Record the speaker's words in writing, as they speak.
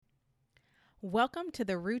Welcome to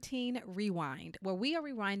the Routine Rewind, where we are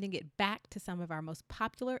rewinding it back to some of our most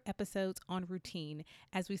popular episodes on routine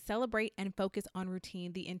as we celebrate and focus on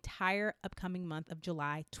routine the entire upcoming month of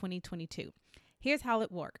July 2022. Here's how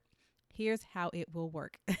it will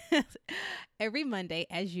work. Every Monday,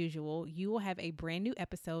 as usual, you will have a brand new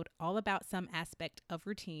episode all about some aspect of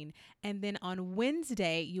routine. And then on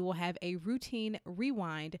Wednesday, you will have a Routine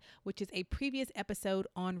Rewind, which is a previous episode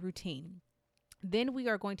on routine. Then we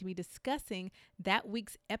are going to be discussing that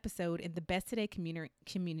week's episode in the Best Today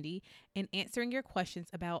community and answering your questions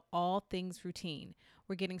about all things routine.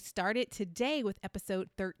 We're getting started today with episode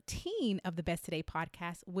 13 of the Best Today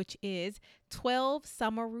podcast, which is 12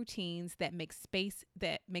 summer routines that make space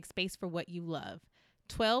for what you love.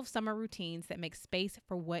 12 summer routines that make space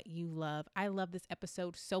for what you love. I love this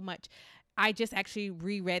episode so much. I just actually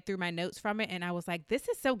reread through my notes from it and I was like, this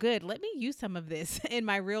is so good. Let me use some of this in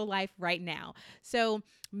my real life right now. So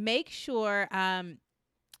make sure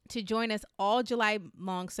to join us all July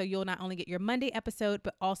long so you'll not only get your Monday episode,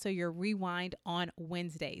 but also your rewind on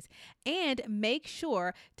Wednesdays. And make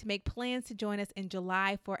sure to make plans to join us in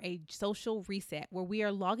July for a social reset where we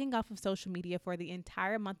are logging off of social media for the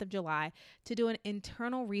entire month of July to do an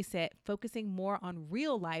internal reset, focusing more on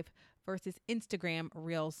real life versus Instagram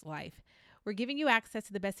Reels life. We're giving you access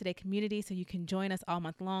to the Best Today community so you can join us all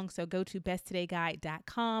month long. So go to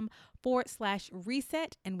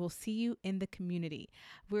besttodayguide.com/reset and we'll see you in the community.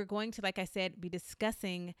 We're going to, like I said, be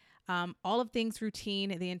discussing all of things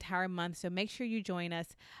routine the entire month. So make sure you join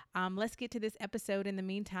us. Let's get to this episode. In the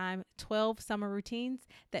meantime, 12 summer routines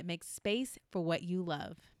that make space for what you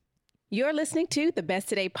love. You're listening to the Best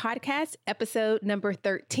Today podcast, episode number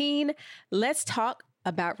 13. Let's talk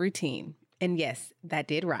about routine. And yes, that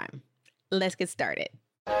did rhyme. Let's get started.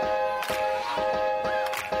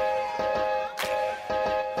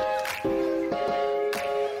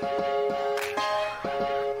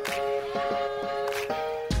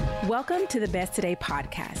 Welcome to the Best Today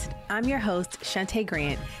podcast. I'm your host, Shante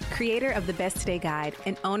Grant, creator of the Best Today Guide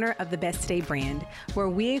and owner of the Best Today brand, where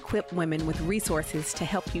we equip women with resources to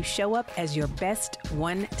help you show up as your best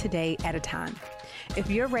one today at a time. If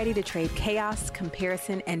you're ready to trade chaos,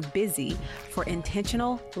 comparison, and busy for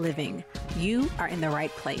intentional living, you are in the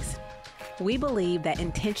right place. We believe that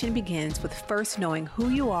intention begins with first knowing who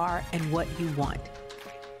you are and what you want.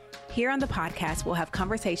 Here on the podcast, we'll have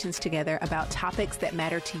conversations together about topics that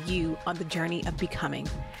matter to you on the journey of becoming,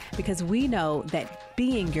 because we know that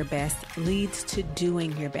being your best leads to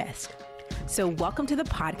doing your best. So welcome to the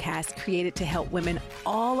podcast created to help women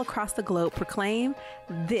all across the globe proclaim,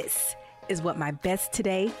 this is what my best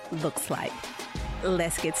today looks like.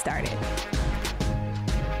 Let's get started.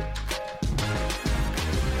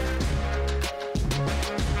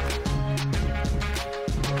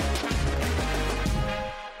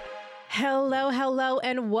 Hello,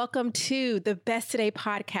 and welcome to the Best Today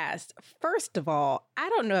podcast. First of all, I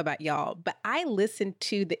don't know about y'all, but I listen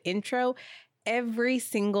to the intro every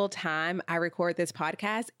single time I record this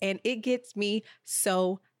podcast, and it gets me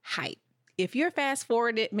so hyped. If you're fast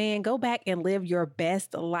forwarded, man, go back and live your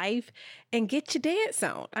best life and get your dance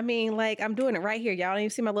on. I mean, like I'm doing it right here. Y'all don't even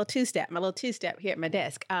see my little two-step here at my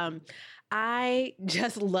desk. I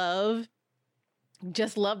just love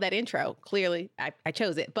that intro. Clearly, I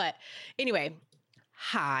chose it. But anyway,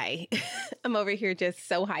 hi. I'm over here just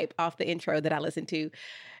so hyped off the intro that I listen to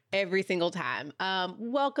every single time.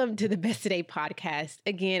 Welcome to the Best Today podcast.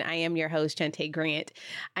 Again, I am your host, Shante Grant.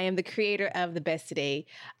 I am the creator of the Best Today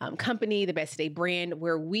company, the Best Today brand,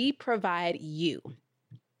 where we provide you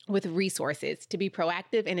with resources to be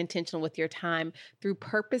proactive and intentional with your time through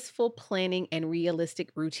purposeful planning and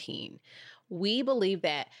realistic routine. We believe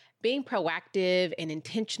that being proactive and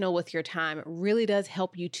intentional with your time really does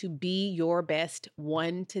help you to be your best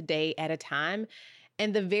one today at a time.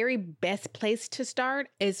 And the very best place to start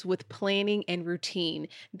is with planning and routine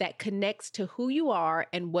that connects to who you are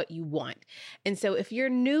and what you want. And so if you're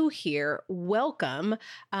new here, welcome.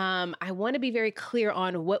 I want to be very clear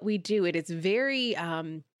on what we do. It is very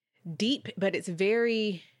deep, but it's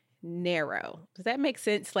very narrow. Does that make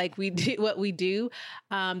sense? Like we do what we do.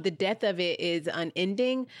 The depth of it is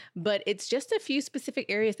unending, but it's just a few specific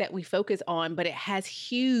areas that we focus on, but it has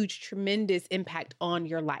huge, tremendous impact on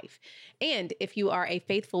your life. And if you are a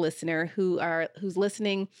faithful listener who's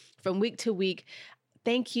listening from week to week,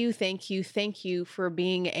 thank you for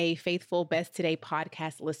being a faithful Best Today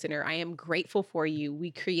podcast listener. I am grateful for you.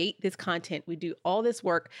 We create this content. We do all this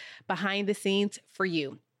work behind the scenes for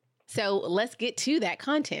you. So let's get to that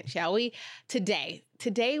content, shall we? Today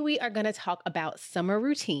we are going to talk about summer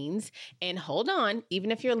routines. And hold on, even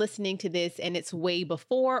if you're listening to this and it's way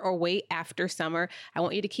before or way after summer, I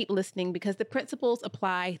want you to keep listening because the principles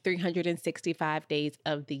apply 365 days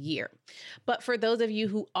of the year. But for those of you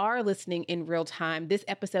who are listening in real time, this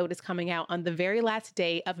episode is coming out on the very last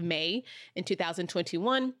day of May in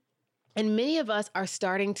 2021. And many of us are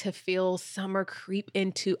starting to feel summer creep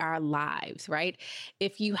into our lives, right?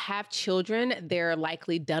 If you have children, they're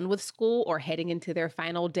likely done with school or heading into their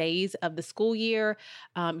final days of the school year.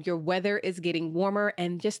 Your weather is getting warmer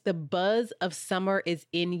and just the buzz of summer is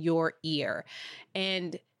in your ear.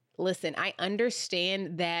 And listen, I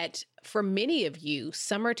understand that for many of you,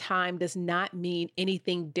 summertime does not mean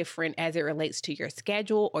anything different as it relates to your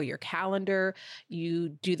schedule or your calendar. You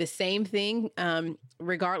do the same thing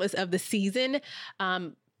regardless of the season.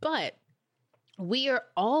 But we are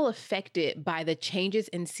all affected by the changes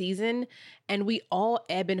in season, and we all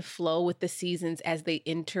ebb and flow with the seasons as they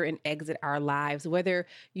enter and exit our lives. Whether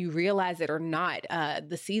you realize it or not,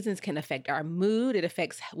 the seasons can affect our mood. It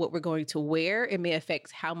affects what we're going to wear. It may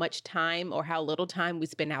affect how much time or how little time we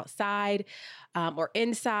spend outside or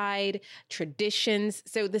inside, traditions.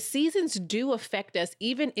 So the seasons do affect us,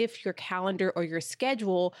 even if your calendar or your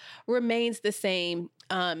schedule remains the same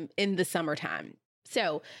in the summertime.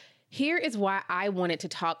 So here is why I wanted to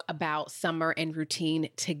talk about summer and routine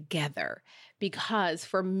together, because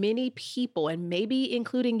for many people, and maybe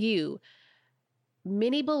including you,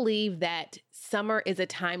 many believe that summer is a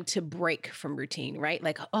time to break from routine, right?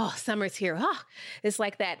 Like, oh, summer's here. Oh, it's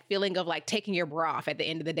like that feeling of like taking your bra off at the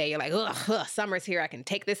end of the day. You're like, oh, summer's here. I can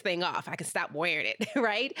take this thing off. I can stop wearing it,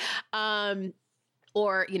 right?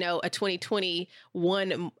 Or, a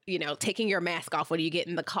 2021, taking your mask off when you get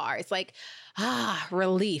in the car. It's like,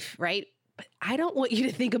 relief, right? But I don't want you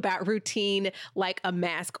to think about routine like a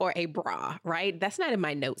mask or a bra, right? That's not in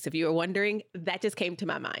my notes. If you were wondering, that just came to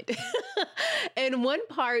my mind. And one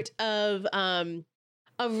part of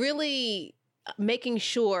really making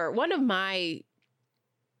sure, one of my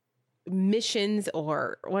missions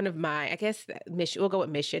or one of my, I guess, mission, we'll go with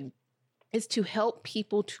mission, is to help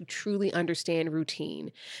people to truly understand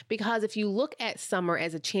routine. Because if you look at summer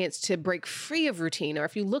as a chance to break free of routine, or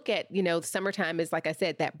if you look at, summertime is, like I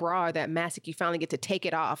said, that bra or that mask, you finally get to take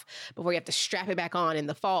it off before you have to strap it back on in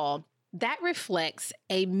the fall. That reflects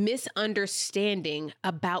a misunderstanding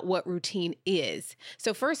about what routine is.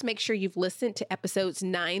 So first, make sure you've listened to episodes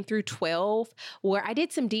 9 through 12, where I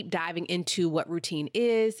did some deep diving into what routine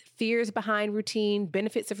is, fears behind routine,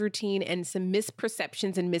 benefits of routine, and some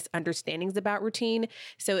misperceptions and misunderstandings about routine.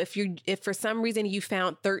 So if for some reason you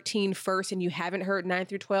found 13 first and you haven't heard 9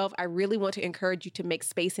 through 12, I really want to encourage you to make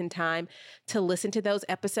space and time to listen to those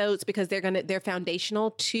episodes because they're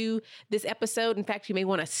foundational to this episode. In fact, you may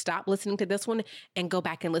want to stop listening to this one and go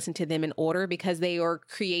back and listen to them in order because they are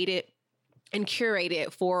created and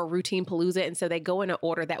curated for Routine Palooza. And so they go in an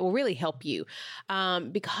order that will really help you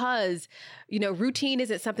because, routine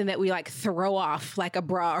isn't something that we like throw off like a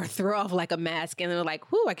bra or throw off like a mask. And they're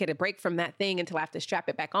like, whoo, I get a break from that thing until I have to strap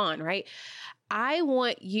it back on, right? I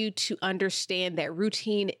want you to understand that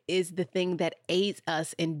routine is the thing that aids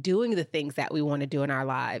us in doing the things that we want to do in our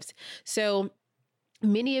lives. So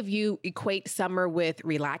many of you equate summer with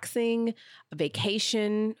relaxing,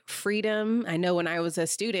 vacation, freedom. I know when I was a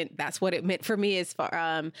student, that's what it meant for me as far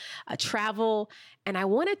as travel. And I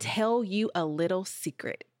want to tell you a little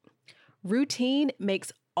secret. Routine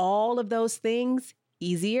makes all of those things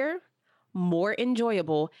easier, more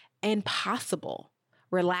enjoyable, and possible.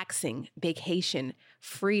 Relaxing, vacation,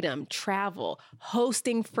 freedom, travel,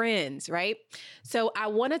 hosting friends, right? So I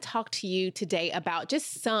want to talk to you today about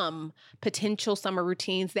just some potential summer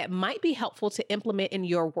routines that might be helpful to implement in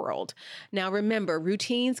your world. Now, remember,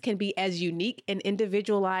 routines can be as unique and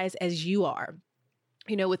individualized as you are.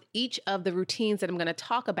 With each of the routines that I'm going to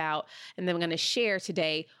talk about and that I'm going to share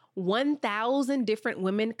today, 1,000 different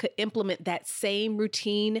women could implement that same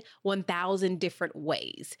routine 1,000 different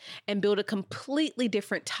ways and build a completely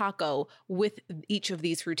different taco with each of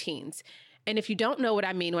these routines. And if you don't know what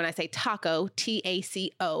I mean when I say taco,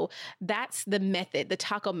 TACO, that's the method. The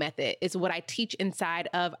taco method is what I teach inside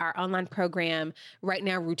of our online program, Right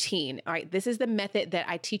Now Routine. All right. This is the method that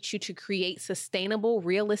I teach you to create sustainable,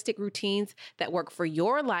 realistic routines that work for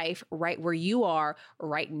your life right where you are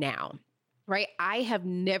right now. Right? I have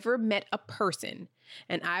never met a person,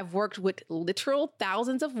 and I've worked with literal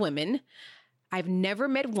thousands of women. I've never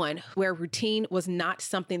met one where routine was not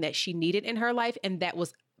something that she needed in her life and that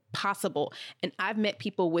was possible. And I've met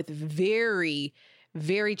people with very,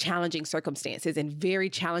 very challenging circumstances and very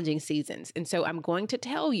challenging seasons. And so I'm going to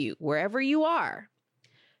tell you, wherever you are,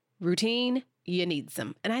 routine, you need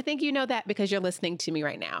some. And I think you know that because you're listening to me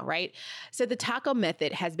right now, right? So the taco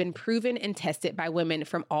method has been proven and tested by women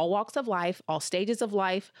from all walks of life, all stages of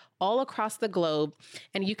life, all across the globe.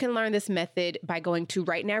 And you can learn this method by going to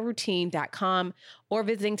rightnowroutine.com or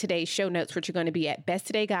visiting today's show notes, which are going to be at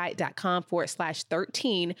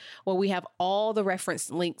besttodayguide.com/13, where we have all the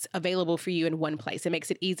reference links available for you in one place. It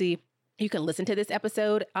makes it easy. You can listen to this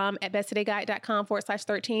episode at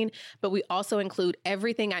besttodayguide.com/13, but we also include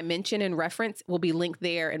everything I mentioned and reference will be linked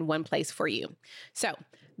there in one place for you. So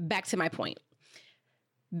back to my point.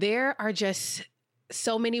 There are just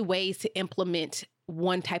so many ways to implement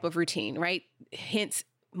one type of routine, right? Hence,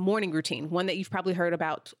 morning routine, one that you've probably heard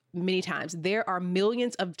about many times. There are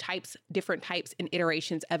millions of different types and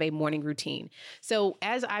iterations of a morning routine. So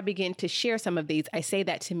as I begin to share some of these, I say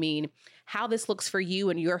that to mean how this looks for you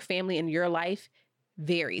and your family and your life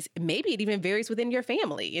varies. Maybe it even varies within your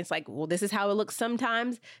family. It's like, well, this is how it looks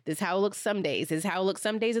sometimes. This is how it looks some days. This is how it looks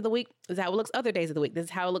some days of the week. This is how it looks other days of the week. This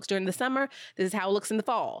is how it looks during the summer. This is how it looks in the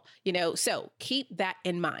fall. So keep that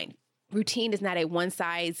in mind. Routine is not a one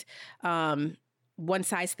size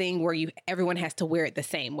thing where everyone has to wear it the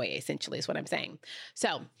same way, essentially, is what I'm saying.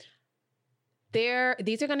 So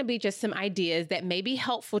these are going to be just some ideas that may be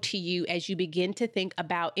helpful to you as you begin to think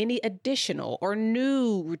about any additional or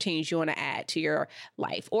new routines you want to add to your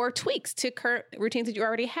life or tweaks to current routines that you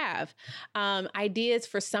already have. Ideas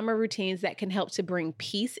for summer routines that can help to bring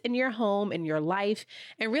peace in your home and your life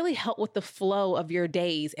and really help with the flow of your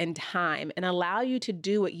days and time and allow you to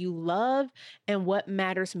do what you love and what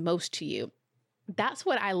matters most to you. That's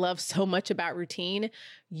what I love so much about routine.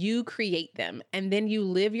 You create them and then you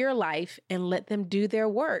live your life and let them do their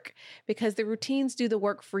work because the routines do the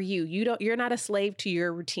work for you. You're not a slave to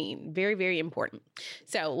your routine. Very, very important.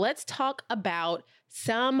 So let's talk about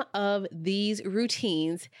some of these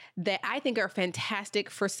routines that I think are fantastic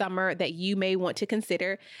for summer that you may want to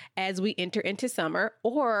consider as we enter into summer,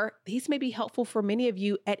 or these may be helpful for many of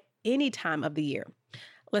you at any time of the year.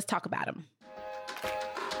 Let's talk about them.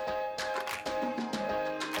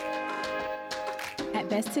 At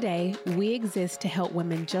Best Today, we exist to help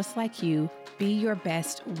women just like you be your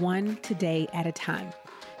best one today at a time.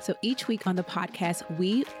 So each week on the podcast,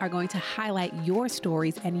 we are going to highlight your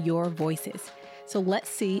stories and your voices. So let's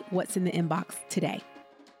see what's in the inbox today.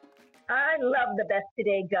 I love the Best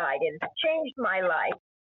Today guide. It's changed my life.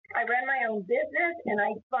 I run my own business and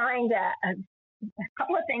I find that a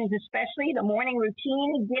couple of things, especially the morning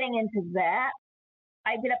routine, getting into that.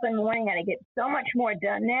 I get up in the morning and I get so much more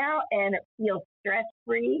done now and it feels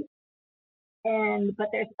stress-free. But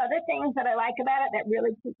there's other things that I like about it that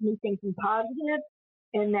really keep me thinking positive,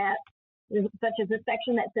 and that, such as a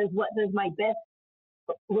section that says, what does my best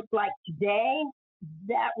look like today?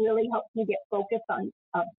 That really helps me get focused on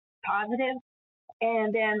positive.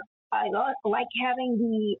 And then I like having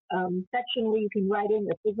the section where you can write in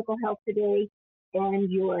your physical health today and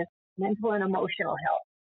your mental and emotional health.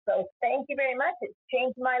 So thank you very much. It's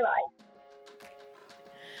changed my life.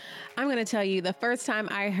 I'm going to tell you, the first time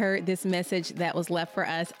I heard this message that was left for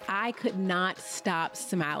us, I could not stop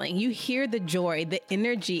smiling. You hear the joy, the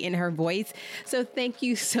energy in her voice. So thank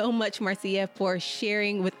you so much, Marcia, for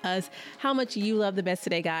sharing with us how much you love the Best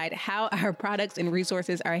Today Guide, how our products and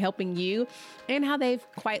resources are helping you, and how they've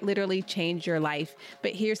quite literally changed your life.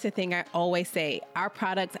 But here's the thing I always say, our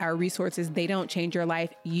products, our resources, they don't change your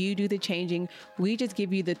life. You do the changing. We just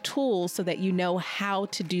give you the tools so that you know how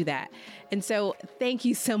to do that. And so thank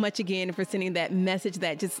you so much again for sending that message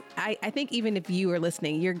that just, I think even if you are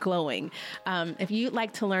listening, you're glowing. If you'd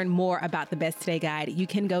like to learn more about the Best Today Guide, you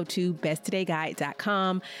can go to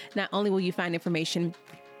besttodayguide.com. Not only will you find information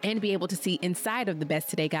and be able to see inside of the Best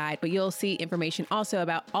Today Guide, but you'll see information also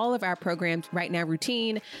about all of our programs, Right Now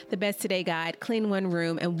Routine, the Best Today Guide, Clean One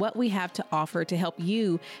Room, and what we have to offer to help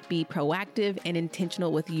you be proactive and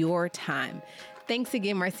intentional with your time. Thanks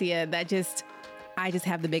again, Marcia. I just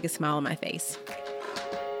have the biggest smile on my face.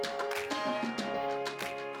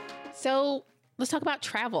 So let's talk about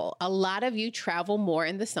travel. A lot of you travel more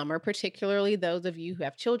in the summer, particularly those of you who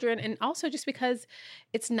have children, and also just because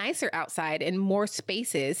it's nicer outside and more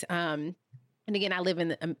spaces. And again, I live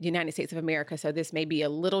in the United States of America, so this may be a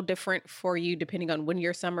little different for you depending on when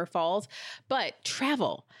your summer falls, but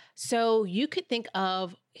travel. So you could think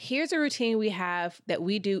of, here's a routine we have that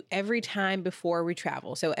we do every time before we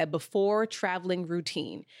travel. So a before traveling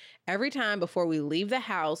routine. Every time before we leave the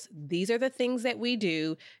house, these are the things that we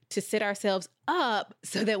do to set ourselves up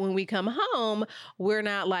so that when we come home, we're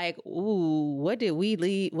not like, ooh, what did we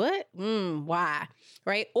leave? What? Why?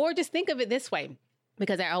 Right? Or just think of it this way.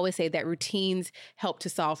 Because I always say that routines help to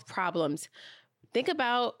solve problems. Think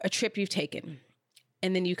about a trip you've taken.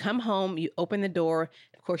 and then you come home, you open the door.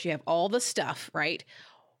 Of course, you have all the stuff, right?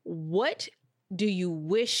 What do you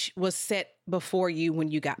wish was set before you when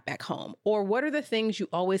you got back home? Or what are the things you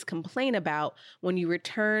always complain about when you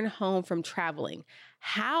return home from traveling?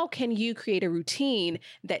 How can you create a routine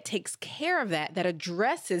that takes care of that, that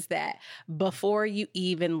addresses that before you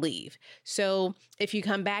even leave? So if you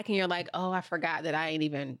come back and you're like, oh, I forgot that I ain't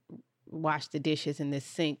even washed the dishes in this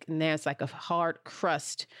sink, and there's like a hard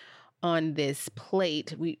crust on this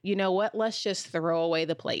plate, you know what? Let's just throw away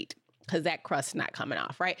the plate, because that crust's not coming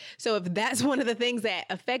off, right? So if that's one of the things that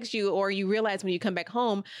affects you, or you realize when you come back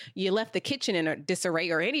home, you left the kitchen in a disarray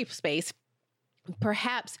or any space,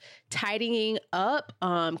 perhaps tidying up,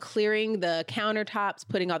 clearing the countertops,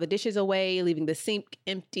 putting all the dishes away, leaving the sink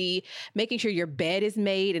empty, making sure your bed is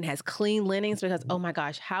made and has clean linens, because, oh my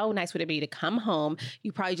gosh, how nice would it be to come home?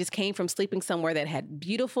 You probably just came from sleeping somewhere that had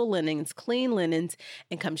beautiful linens, clean linens,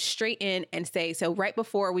 and come straight in and say, so right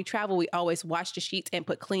before we travel, we always wash the sheets and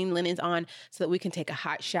put clean linens on so that we can take a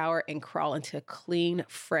hot shower and crawl into clean,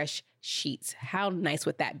 fresh sheets. How nice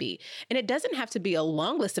would that be? And it doesn't have to be a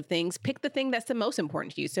long list of things. Pick the thing that's the most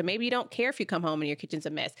important to you. So maybe you don't care if you come home and your kitchen's a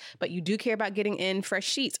mess, but you do care about getting in fresh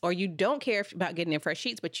sheets, or you don't care about getting in fresh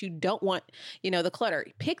sheets, but you don't want, the clutter.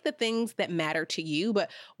 Pick the things that matter to you. But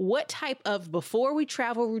what type of before we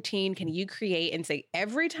travel routine can you create and say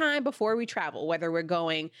every time before we travel, whether we're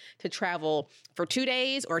going to travel for 2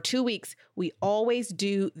 days or 2 weeks, we always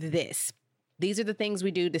do this. These are the things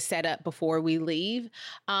we do to set up before we leave.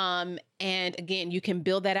 And again, you can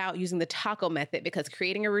build that out using the taco method, because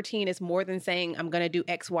creating a routine is more than saying, I'm going to do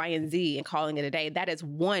X, Y, and Z and calling it a day. That is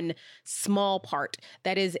one small part.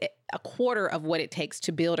 That is a quarter of what it takes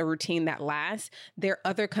to build a routine that lasts. There are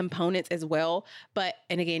other components as well.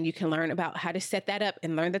 And again, you can learn about how to set that up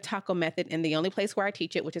and learn the taco method in the only place where I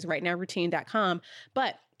teach it, which is rightnowroutine.com.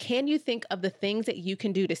 But can you think of the things that you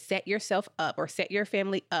can do to set yourself up or set your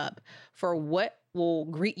family up for what will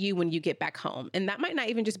greet you when you get back home? And that might not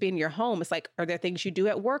even just be in your home. It's like, are there things you do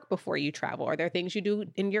at work before you travel? Are there things you do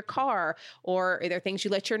in your car? Or are there things you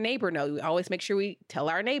let your neighbor know? We always make sure we tell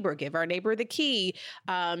our neighbor, give our neighbor the key.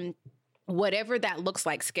 Whatever that looks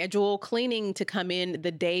like, schedule cleaning to come in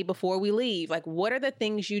the day before we leave. Like, what are the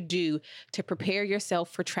things you do to prepare yourself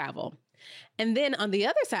for travel? And then on the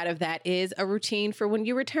other side of that is a routine for when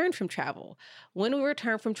you return from travel. When we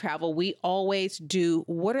return from travel, we always do,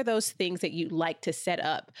 what are those things that you like to set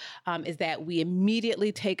up? Is that we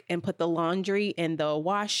immediately take and put the laundry in the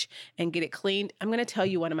wash and get it cleaned. I'm going to tell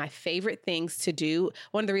you one of my favorite things to do.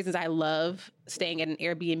 One of the reasons I love staying at an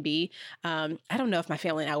Airbnb. I don't know if my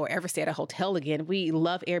family and I will ever stay at a hotel again. We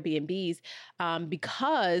love Airbnbs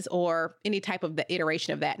because, or any type of the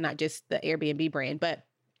iteration of that, not just the Airbnb brand, but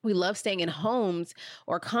we love staying in homes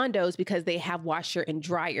or condos because they have washer and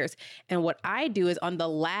dryers. And what I do is on the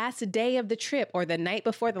last day of the trip or the night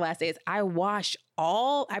before the last day is I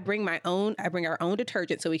bring our own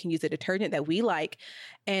detergent so we can use the detergent that we like.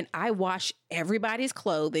 And I wash everybody's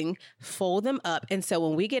clothing, fold them up. And so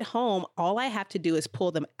when we get home, all I have to do is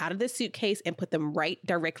pull them out of the suitcase and put them right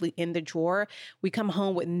directly in the drawer. We come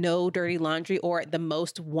home with no dirty laundry, or at the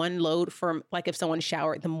most one load from like if someone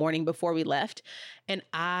showered the morning before we left. And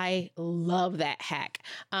I love that hack.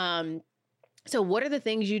 So what are the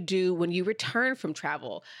things you do when you return from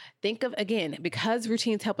travel? Think of, again, because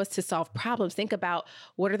routines help us to solve problems, think about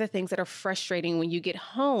what are the things that are frustrating when you get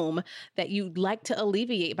home that you'd like to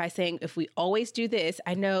alleviate by saying, if we always do this.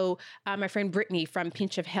 I know my friend Brittany from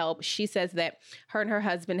Pinch of Help, she says that her and her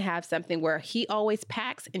husband have something where he always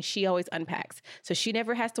packs and she always unpacks. So she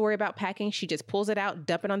never has to worry about packing. She just pulls it out,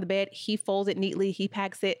 dump it on the bed. He folds it neatly, he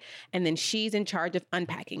packs it, and then she's in charge of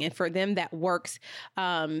unpacking. And for them, that works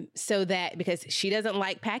so that because she doesn't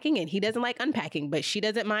like packing and he doesn't like unpacking, but she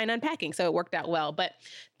doesn't mind unpacking. So it worked out well. But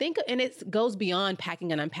and it goes beyond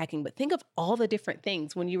packing and unpacking, but think of all the different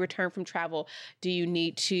things when you return from travel. Do you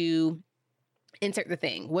need to insert the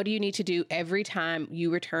thing? What do you need to do every time you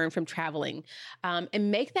return from traveling? And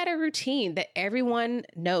make that a routine that everyone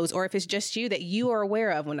knows, or if it's just you, that you are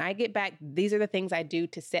aware of. When I get back, these are the things I do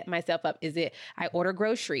to set myself up. I order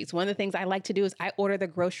groceries. One of the things I like to do is I order the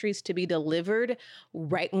groceries to be delivered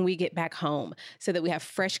right when we get back home so that we have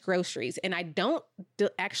fresh groceries. And I don't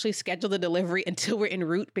actually schedule the delivery until we're en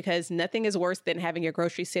route, because nothing is worse than having your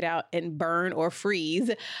groceries sit out and burn or freeze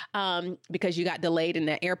because you got delayed in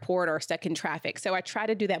the airport or stuck in traffic. So I try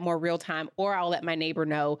to do that more real time, or I'll let my neighbor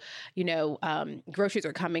know, groceries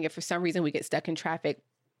are coming. If for some reason we get stuck in traffic,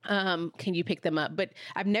 can you pick them up? But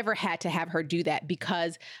I've never had to have her do that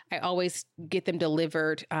because I always get them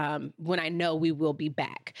delivered when I know we will be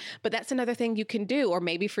back. But that's another thing you can do. Or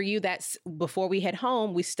maybe for you, that's before we head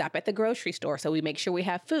home, we stop at the grocery store. So we make sure we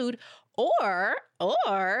have food. Or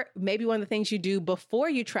maybe one of the things you do before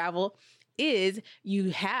you travel is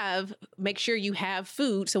make sure you have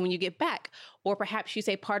food so when you get back. Or perhaps you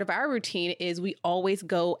say part of our routine is we always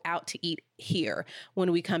go out to eat here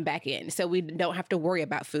when we come back in. So we don't have to worry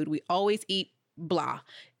about food. We always eat blah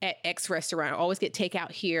at X restaurant, always get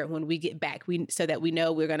takeout here when we get back. So that we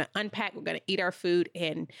know we're going to unpack, we're going to eat our food,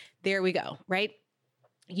 and there we go, right?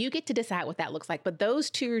 You get to decide what that looks like, but those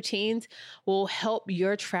two routines will help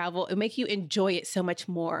your travel and make you enjoy it so much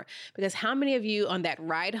more. Because how many of you on that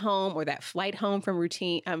ride home or that flight home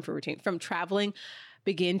from traveling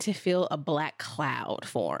begin to feel a black cloud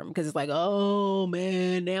form? Because it's like, oh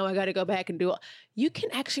man, now I got to go back and do it. You can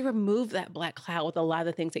actually remove that black cloud with a lot of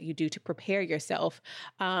the things that you do to prepare yourself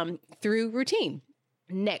through routine.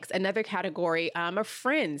 Next, another category of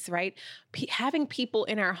friends, right? Having people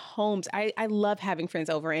in our homes. I love having friends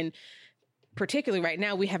over, and particularly right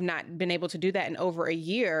now, we have not been able to do that in over a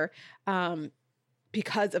year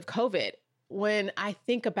because of COVID. When I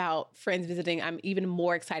think about friends visiting, I'm even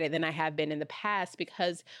more excited than I have been in the past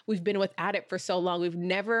because we've been without it for so long. We've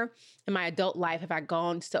never, in my adult life, have I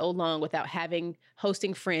gone so long without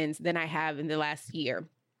hosting friends than I have in the last year.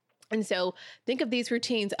 And so think of these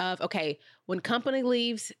routines of, okay, when company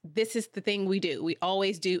leaves, this is the thing we do. We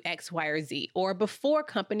always do X, Y, or Z. Or before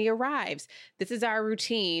company arrives, this is our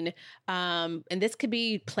routine. And this could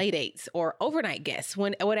be play dates or overnight guests,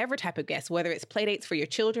 whatever type of guests, whether it's play dates for your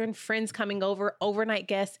children, friends coming over, overnight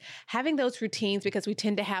guests, having those routines because we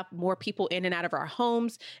tend to have more people in and out of our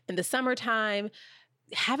homes in the summertime.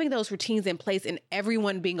 Having those routines in place and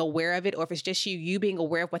everyone being aware of it, or if it's just you being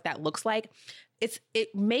aware of what that looks like,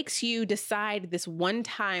 it makes you decide this one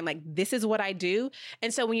time, like, this is what I do.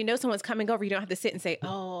 And so when you know someone's coming over, you don't have to sit and say, oh,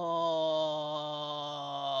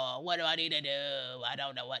 what do I need to do? I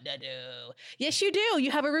don't know what to do. Yes, you do. You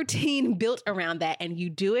have a routine built around that and you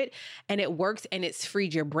do it and it works and it's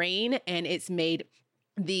freed your brain and it's made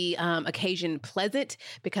the occasion pleasant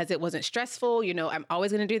because it wasn't stressful. You know, I'm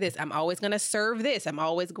always going to do this. I'm always going to serve this. I'm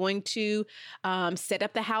always going to set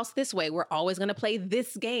up the house this way. We're always going to play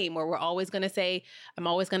this game, or we're always going to say, I'm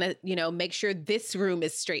always going to, make sure this room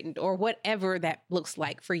is straightened, or whatever that looks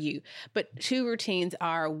like for you. But two routines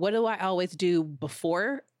are, what do I always do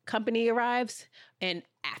before company arrives and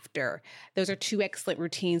after? Those are two excellent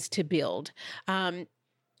routines to build.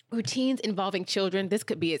 Routines involving children. This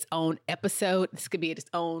could be its own episode. This could be its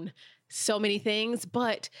own so many things,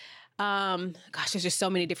 but there's just so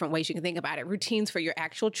many different ways you can think about it. Routines for your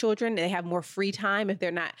actual children. They have more free time if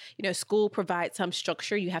they're not, school provides some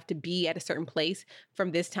structure. You have to be at a certain place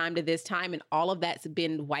from this time to this time. And all of that's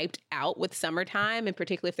been wiped out with summertime, and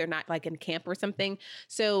particularly if they're not like in camp or something.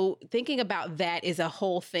 So thinking about that is a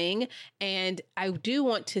whole thing. And I do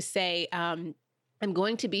want to say, I'm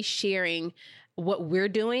going to be sharing what we're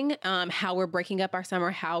doing, how we're breaking up our summer,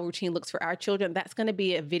 how routine looks for our children. That's going to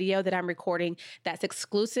be a video that I'm recording that's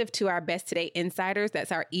exclusive to our Best Today Insiders.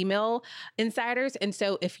 That's our email insiders. And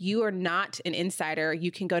so if you are not an insider,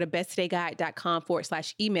 you can go to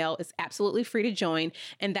besttodayguide.com/email. It's absolutely free to join.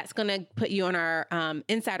 And that's going to put you on our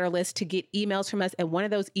insider list to get emails from us. And one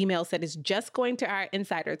of those emails that is just going to our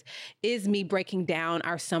insiders is me breaking down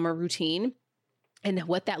our summer routine and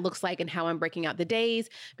what that looks like and how I'm breaking out the days,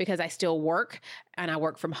 because I still work and I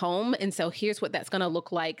work from home. And so here's what that's going to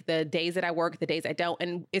look like, the days that I work, the days I don't.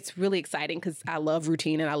 And it's really exciting because I love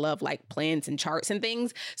routine and I love like plans and charts and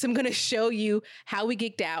things. So I'm going to show you how we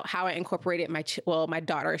geeked out, how I incorporated my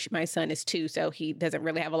daughter, my son is 2, so he doesn't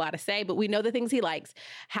really have a lot to say, but we know the things he likes,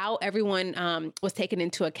 how everyone was taken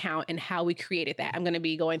into account and how we created that. I'm going to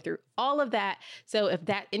be going through all of that. So if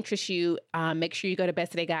that interests you, make sure you go to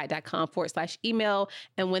besttodayguide.com/email.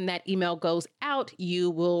 And when that email goes out, you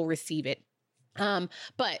will receive it.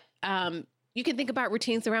 But you can think about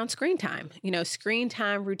routines around screen time, screen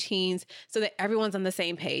time routines so that everyone's on the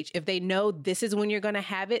same page. If they know this is when you're going to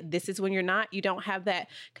have it, this is when you're not, you don't have that.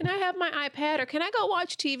 Can I have my iPad, or can I go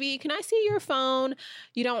watch TV? Can I see your phone?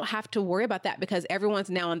 You don't have to worry about that because everyone's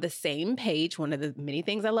now on the same page. One of the many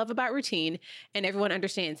things I love about routine, and everyone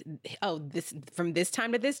understands, this from this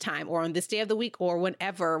time to this time, or on this day of the week, or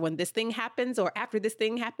whenever, when this thing happens, or after this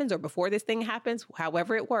thing happens, or before this thing happens,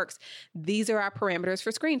 however it works. These are our parameters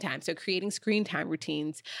for screen time. So creating screen time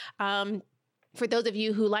routines. For those of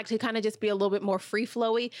you who like to kind of just be a little bit more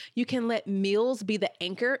free-flowy, you can let meals be the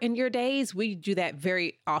anchor in your days. We do that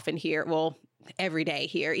very often here. Well, every day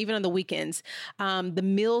here, even on the weekends. The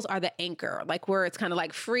meals are the anchor, like where it's kind of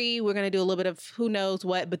like free. We're going to do a little bit of who knows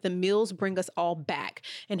what, but the meals bring us all back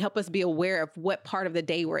and help us be aware of what part of the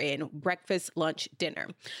day we're in: breakfast, lunch, dinner.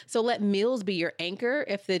 So let meals be your anchor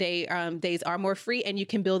if the days are more free, and you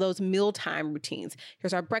can build those mealtime routines.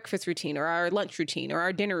 Here's our breakfast routine or our lunch routine or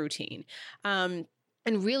our dinner routine.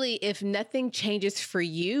 And really, if nothing changes for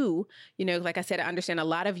you, like I said, I understand a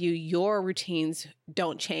lot of you, your routines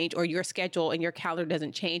don't change or your schedule and your calendar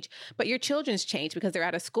doesn't change, but your children's change because they're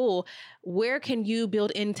out of school. Where can you build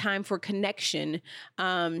in time for connection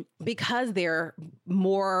because they're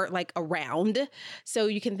more like around? So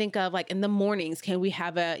you can think of like in the mornings, can we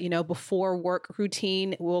have a, before work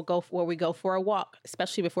routine? We go for a walk,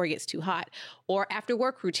 especially before it gets too hot, or after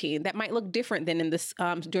work routine that might look different than in this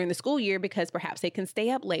during the school year because perhaps they can stay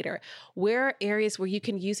up later. Where are areas where you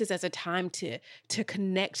can use this as a time to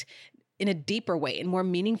connect in a deeper way, in more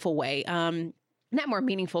meaningful way? Not more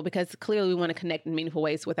meaningful because clearly we want to connect in meaningful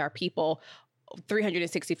ways with our people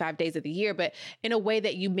 365 days of the year, but in a way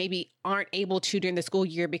that you maybe aren't able to during the school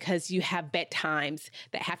year because you have bedtimes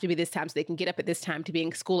that have to be this time so they can get up at this time to be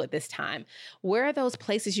in school at this time. Where are those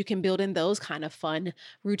places you can build in those kind of fun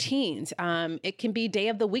routines? It can be day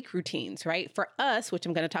of the week routines, right? For us, which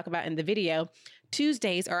I'm going to talk about in the video,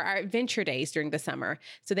 Tuesdays are our adventure days during the summer.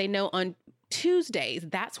 So they know on Tuesdays,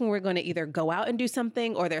 that's when we're going to either go out and do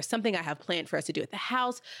something or there's something I have planned for us to do at the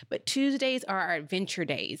house. But Tuesdays are our adventure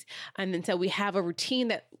days. And then so we have a routine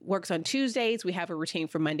that works on Tuesdays. We have a routine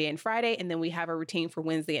for Monday and Friday, and then we have a routine for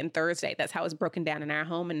Wednesday and Thursday. That's how it's broken down in our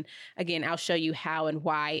home. And again, I'll show you how and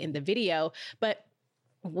why in the video. But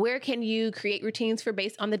where can you create routines for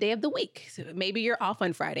based on the day of the week? So maybe you're off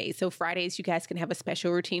on Fridays. So Fridays, you guys can have a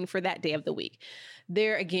special routine for that day of the week.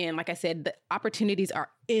 There again, like I said, the opportunities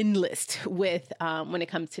are endless with when it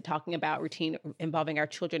comes to talking about routine involving our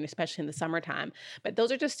children, especially in the summertime. But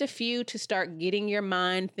those are just a few to start getting your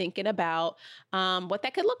mind thinking about what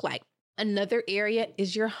that could look like. Another area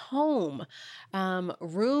is your home.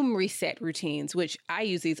 Room reset routines, which I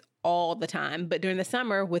use these all the time, but during the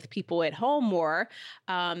summer with people at home more,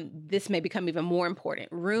 this may become even more important.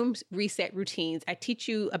 Room reset routines. I teach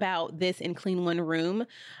you about this in Clean One Room.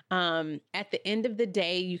 At the end of the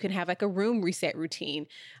day, you can have like a room reset routine.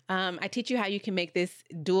 I teach you how you can make this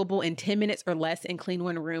doable in 10 minutes or less in Clean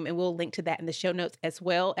One Room. And we'll link to that in the show notes as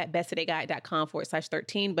well at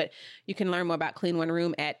besttodayguide.com/13. But you can learn more about Clean One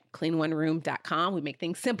Room at cleanoneroom.com. We make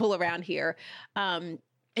things simple around here.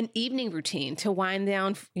 An evening routine to wind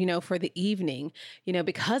down, for the evening,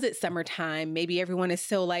 because it's summertime, maybe everyone is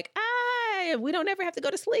so like, we don't ever have to go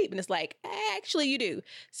to sleep. And it's like, actually you do.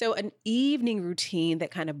 So an evening routine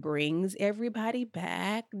that kind of brings everybody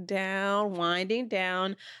back down, winding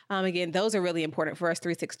down. Again, those are really important for us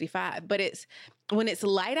 365, but when it's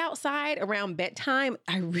light outside around bedtime,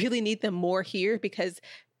 I really need them more here because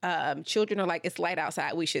children are like, it's light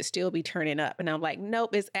outside, we should still be turning up. And I'm like,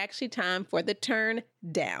 nope, it's actually time for the turn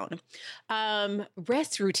down.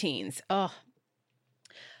 Rest routines.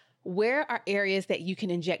 Where are areas that you can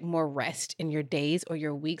inject more rest in your days or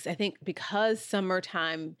your weeks? I think because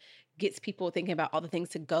summertime gets people thinking about all the things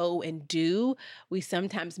to go and do, we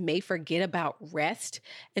sometimes may forget about rest.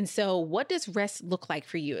 And so what does rest look like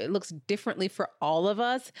for you? It looks differently for all of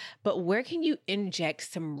us, but where can you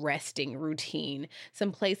inject some resting routine?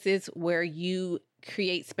 Some places where you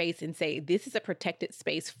create space and say, this is a protected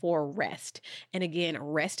space for rest. And again,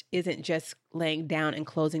 rest isn't just laying down and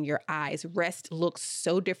closing your eyes. Rest looks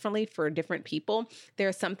so differently for different people. There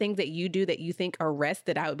are some things that you do that you think are rest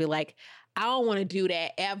that I would be like, I don't want to do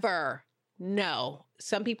that ever. No.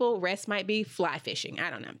 Some people, rest might be fly fishing. I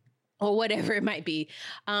don't know. Or whatever it might be.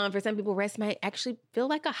 For some people, rest might actually feel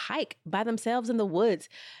like a hike by themselves in the woods.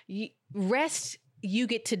 Rest, you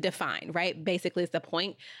get to define, right? Basically, is the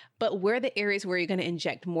point. But where are the areas where you're going to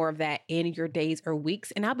inject more of that in your days or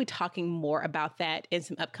weeks? And I'll be talking more about that in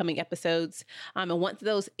some upcoming episodes. And once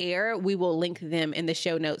those air, we will link them in the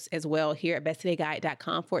show notes as well here at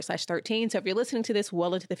besttodayguide.com/13. So if you're listening to this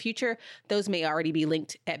well into the future, those may already be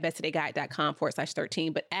linked at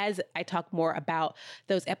besttodayguide.com/13. But as I talk more about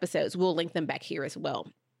those episodes, we'll link them back here as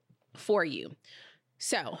well for you.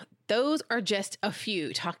 So those are just a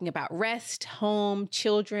few, talking about rest, home,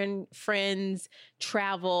 children, friends,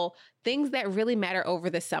 travel, things that really matter over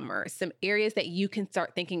the summer, some areas that you can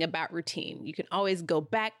start thinking about routine. You can always go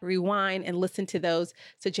back, rewind, and listen to those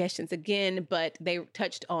suggestions again, but they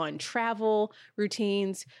touched on travel,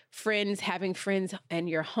 routines, friends, having friends in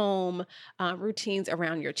your home, routines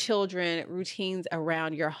around your children, routines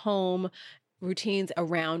around your home, routines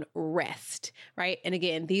around rest, right? And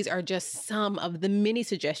again, these are just some of the many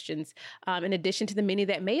suggestions, in addition to the many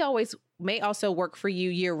that may always may also work for you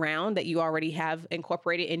year round that you already have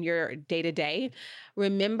incorporated in your day-to-day.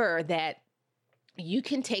 Remember that you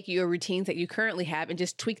can take your routines that you currently have and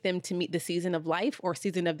just tweak them to meet the season of life or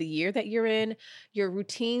season of the year that you're in. Your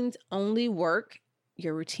routines only work.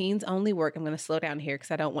 I'm going to slow down here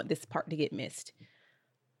because I don't want this part to get missed.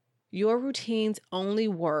 Your routines only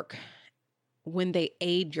work when they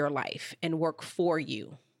aid your life and work for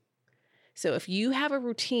you. So if you have a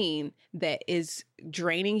routine that is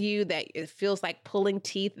draining you, that it feels like pulling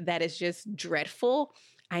teeth, that is just dreadful,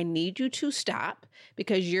 I need you to stop,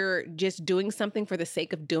 because you're just doing something for the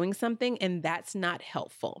sake of doing something, and that's not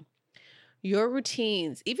helpful. Your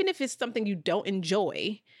routines, even if it's something you don't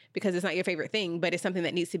enjoy because it's not your favorite thing, but it's something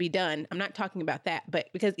that needs to be done, I'm not talking about that, but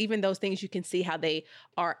because even those things, you can see how they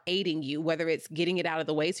are aiding you, whether it's getting it out of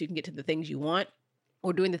the way so you can get to the things you want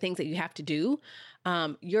or doing the things that you have to do.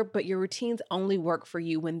 But your routines only work for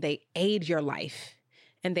you when they aid your life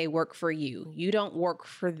and they work for you. You don't work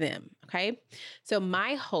for them, okay? So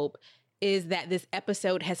my hope is that this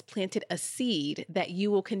episode has planted a seed that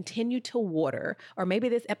you will continue to water, or maybe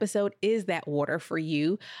this episode is that water for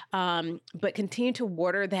you, but continue to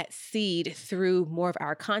water that seed through more of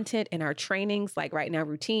our content and our trainings, like Right Now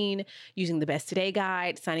Routine, using the Best Today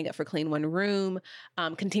Guide, signing up for Clean One Room,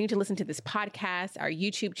 continue to listen to this podcast, our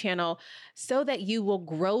YouTube channel, so that you will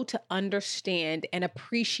grow to understand and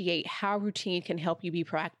appreciate how routine can help you be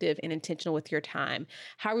proactive and intentional with your time,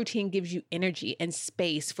 how routine gives you energy and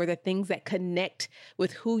space for the things that connect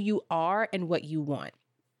with who you are and what you want.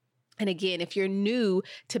 And again, if you're new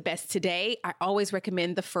to Best Today, I always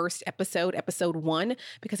recommend the first episode, episode 1,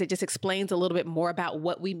 because it just explains a little bit more about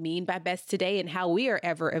what we mean by Best Today and how we are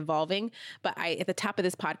ever evolving. But at the top of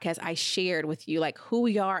this podcast, I shared with you like who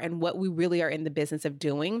we are and what we really are in the business of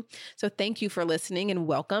doing. So thank you for listening and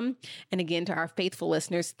welcome. And again, to our faithful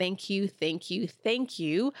listeners, thank you, thank you, thank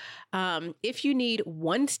you. If you need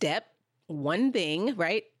one thing,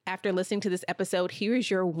 right? After listening to this episode, here's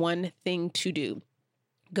your one thing to do.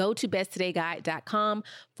 Go to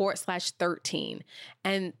besttodayguide.com/13.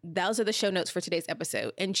 And those are the show notes for today's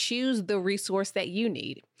episode, and choose the resource that you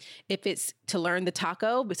need. If it's to learn the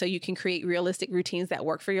taco, so you can create realistic routines that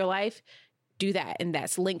work for your life, do that. And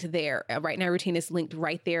that's linked there. Right Now Routine is linked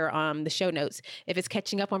right there on the show notes. If it's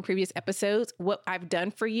catching up on previous episodes, what I've done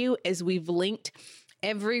for you is we've linked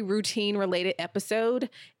every routine related episode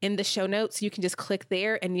in the show notes. You can just click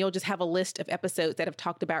there and you'll just have a list of episodes that have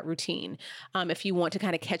talked about routine. If you want to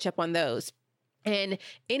kind of catch up on those. And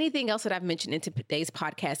anything else that I've mentioned in today's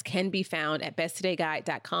podcast can be found at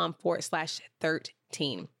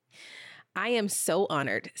besttodayguide.com/13. I am so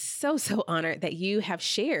honored, so honored that you have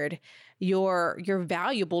shared your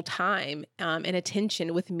valuable time and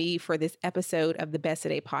attention with me for this episode of the Best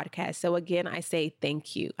Today podcast. So again, I say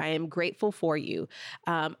thank you. I am grateful for you.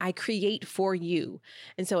 I create for you.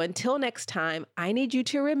 And so until next time, I need you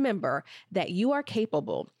to remember that you are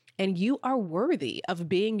capable and you are worthy of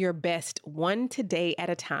being your best one today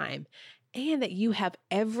at a time, and that you have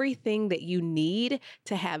everything that you need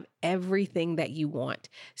to have everything that you want.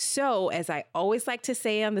 So, as I always like to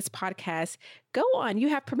say on this podcast, go on. You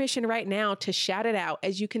have permission right now to shout it out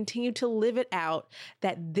as you continue to live it out,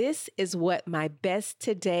 that this is what my best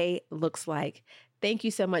today looks like. Thank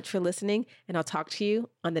you so much for listening, and I'll talk to you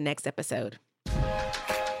on the next episode.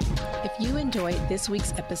 If you enjoyed this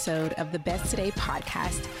week's episode of the Best Today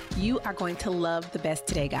podcast, you are going to love the Best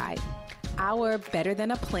Today Guide. Our Better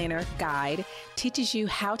Than a Planner guide teaches you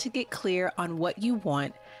how to get clear on what you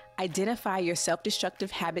want, identify your self-destructive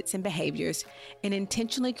habits and behaviors, and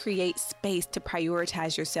intentionally create space to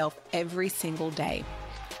prioritize yourself every single day.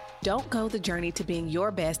 Don't go the journey to being your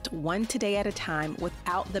best one today at a time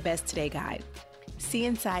without the Best Today Guide. See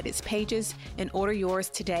inside its pages and order yours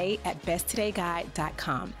today at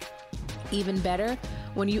besttodayguide.com. Even better,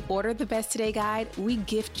 when you order the Best Today Guide, we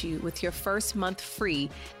gift you with your first month free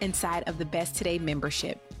inside of the Best Today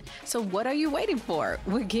membership. So what are you waiting for?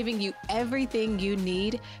 We're giving you everything you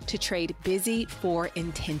need to trade busy for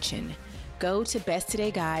intention. Go to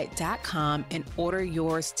besttodayguide.com and order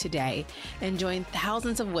yours today, and join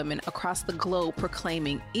thousands of women across the globe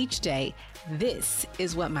proclaiming each day, this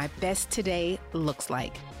is what my best today looks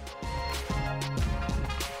like.